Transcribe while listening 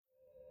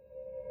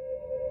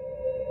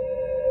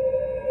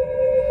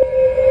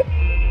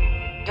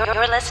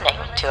You're listening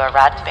to a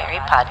Roddenberry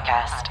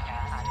podcast.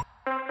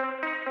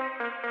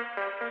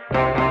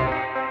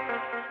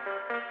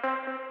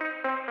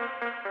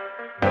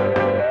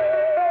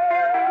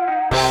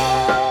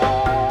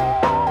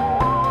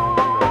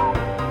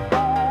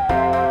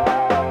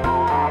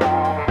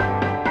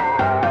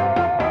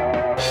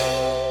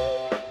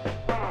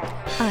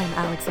 I'm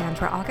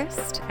Alexandra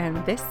August,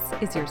 and this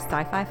is your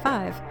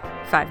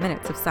SciFi5, 5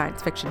 minutes of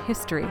science fiction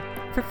history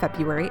for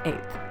February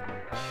 8th.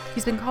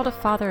 He's been called a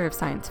father of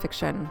science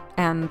fiction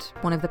and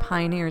one of the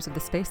pioneers of the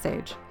space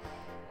age.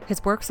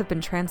 His works have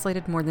been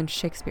translated more than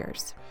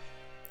Shakespeare's.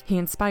 He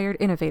inspired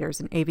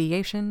innovators in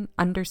aviation,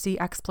 undersea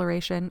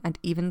exploration, and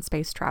even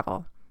space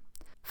travel.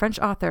 French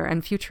author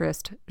and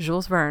futurist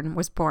Jules Verne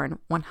was born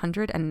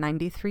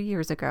 193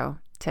 years ago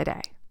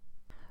today.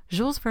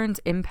 Jules Verne's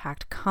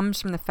impact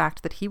comes from the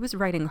fact that he was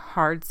writing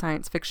hard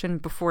science fiction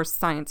before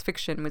science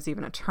fiction was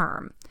even a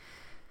term.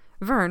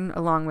 Verne,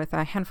 along with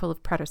a handful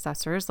of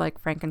predecessors like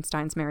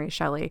Frankenstein's Mary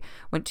Shelley,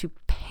 went to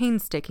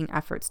painstaking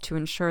efforts to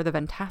ensure the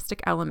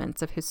fantastic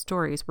elements of his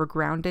stories were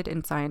grounded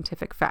in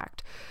scientific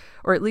fact,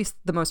 or at least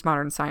the most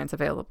modern science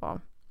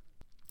available.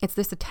 It's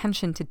this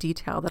attention to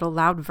detail that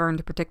allowed Verne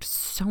to predict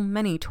so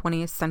many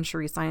 20th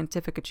century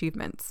scientific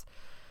achievements.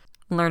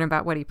 Learn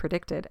about what he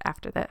predicted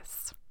after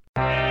this.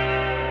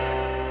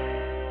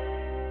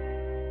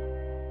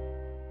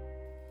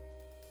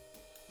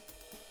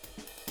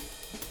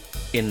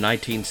 In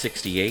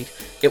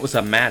 1968, it was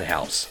a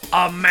madhouse,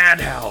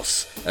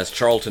 as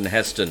Charlton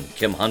Heston,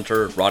 Kim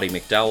Hunter, Roddy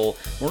McDowall,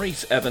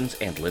 Maurice Evans,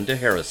 and Linda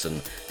Harrison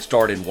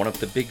starred in one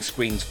of the big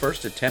screen's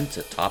first attempts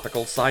at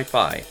topical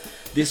sci-fi.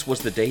 This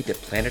was the day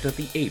that Planet of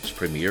the Apes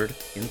premiered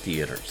in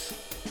theaters.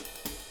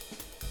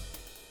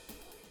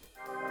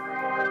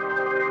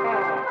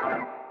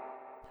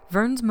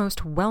 Verne's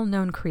most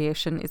well-known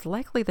creation is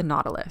likely the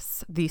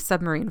Nautilus, the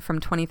submarine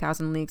from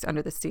 20,000 Leagues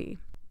Under the Sea.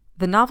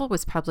 The novel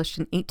was published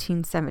in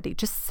 1870,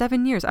 just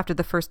 7 years after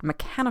the first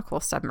mechanical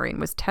submarine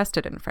was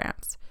tested in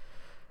France.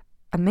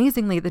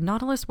 Amazingly, the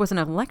Nautilus was an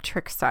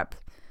electric sub.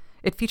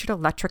 It featured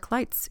electric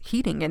lights,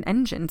 heating, and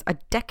engines a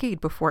decade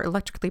before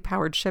electrically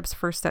powered ships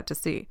first set to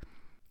sea.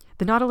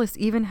 The Nautilus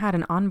even had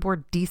an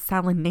onboard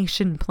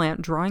desalination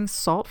plant drawing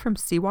salt from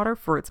seawater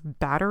for its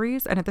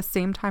batteries and at the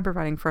same time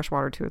providing fresh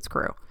water to its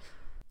crew.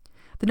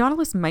 The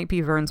Nautilus might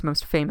be Verne's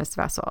most famous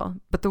vessel,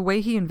 but the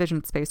way he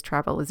envisioned space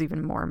travel is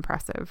even more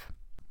impressive.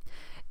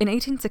 In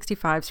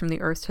 1865's From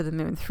the Earth to the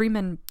Moon, 3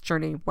 men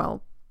journey,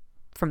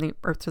 from the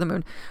Earth to the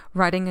Moon,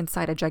 riding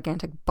inside a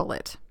gigantic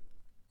bullet.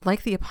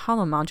 Like the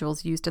Apollo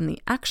modules used in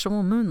the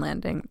actual moon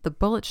landing, the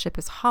bullet ship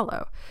is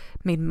hollow,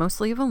 made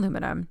mostly of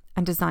aluminum,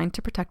 and designed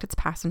to protect its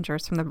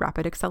passengers from the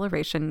rapid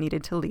acceleration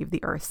needed to leave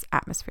the Earth's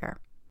atmosphere.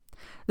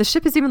 The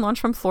ship is even launched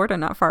from Florida,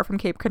 not far from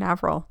Cape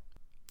Canaveral.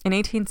 In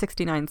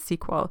 1869's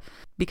sequel,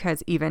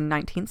 because even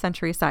 19th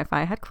century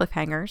sci-fi had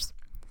cliffhangers,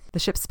 the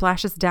ship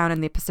splashes down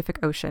in the Pacific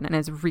Ocean and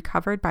is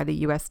recovered by the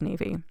U.S.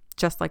 Navy,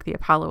 just like the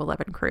Apollo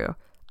 11 crew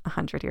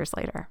 100 years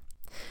later.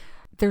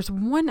 There's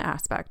one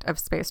aspect of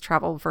space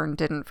travel Verne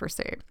didn't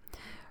foresee.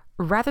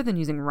 Rather than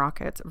using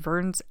rockets,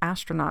 Verne's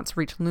astronauts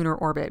reach lunar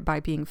orbit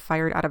by being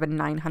fired out of a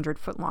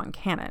 900-foot-long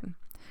cannon.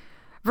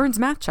 Verne's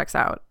math checks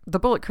out. The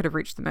bullet could have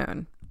reached the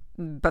moon,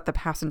 but the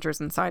passengers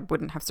inside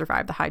wouldn't have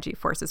survived the high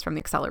G-forces from the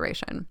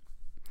acceleration.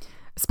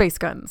 Space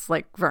guns,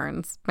 like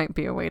Verne's, might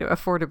be a way to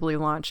affordably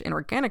launch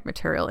inorganic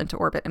material into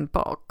orbit in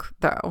bulk,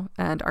 though,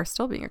 and are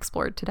still being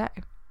explored today.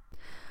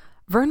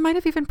 Verne might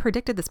have even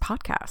predicted this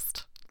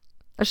podcast.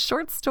 A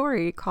short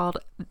story called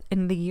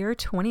In the Year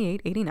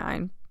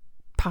 2889,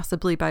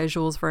 possibly by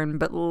Jules Verne,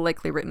 but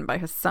likely written by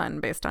his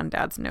son based on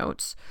Dad's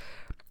notes,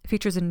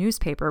 features a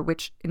newspaper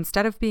which,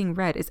 instead of being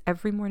read, is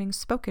every morning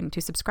spoken to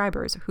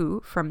subscribers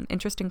who, from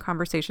interesting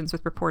conversations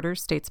with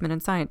reporters, statesmen,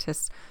 and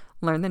scientists,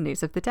 learn the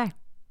news of the day.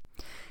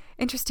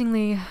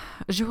 Interestingly,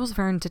 Jules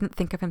Verne didn't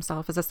think of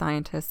himself as a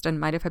scientist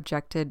and might have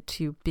objected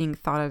to being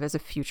thought of as a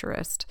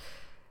futurist.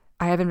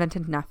 "I have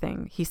invented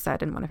nothing," he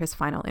said in one of his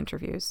final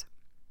interviews.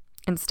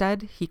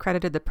 Instead, he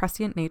credited the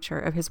prescient nature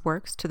of his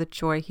works to the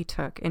joy he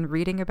took in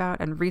reading about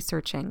and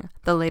researching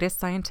the latest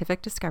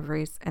scientific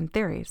discoveries and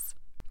theories.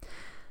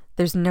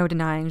 There's no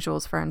denying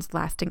Jules Verne's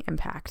lasting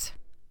impact.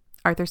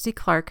 Arthur C.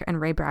 Clarke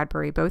and Ray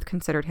Bradbury both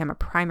considered him a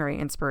primary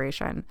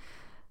inspiration.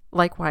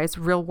 Likewise,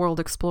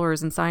 real-world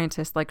explorers and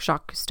scientists like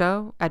Jacques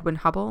Cousteau, Edwin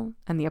Hubble,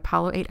 and the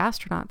Apollo 8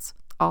 astronauts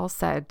all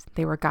said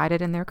they were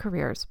guided in their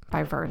careers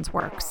by Verne's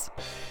works.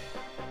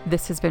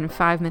 This has been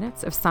 5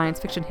 minutes of science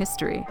fiction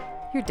history,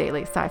 your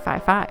daily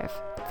SciFi5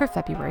 for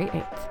February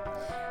 8th.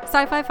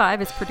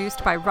 SciFi5 is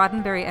produced by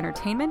Roddenberry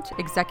Entertainment,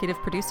 executive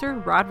producer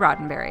Rod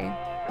Roddenberry.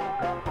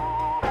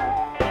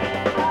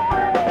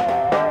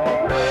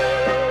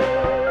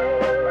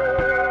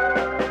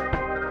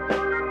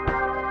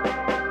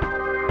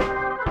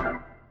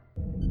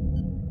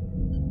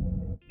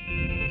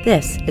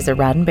 This is a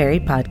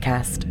Roddenberry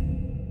podcast.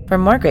 For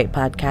more great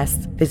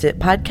podcasts, visit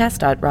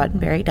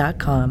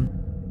podcast.roddenberry.com.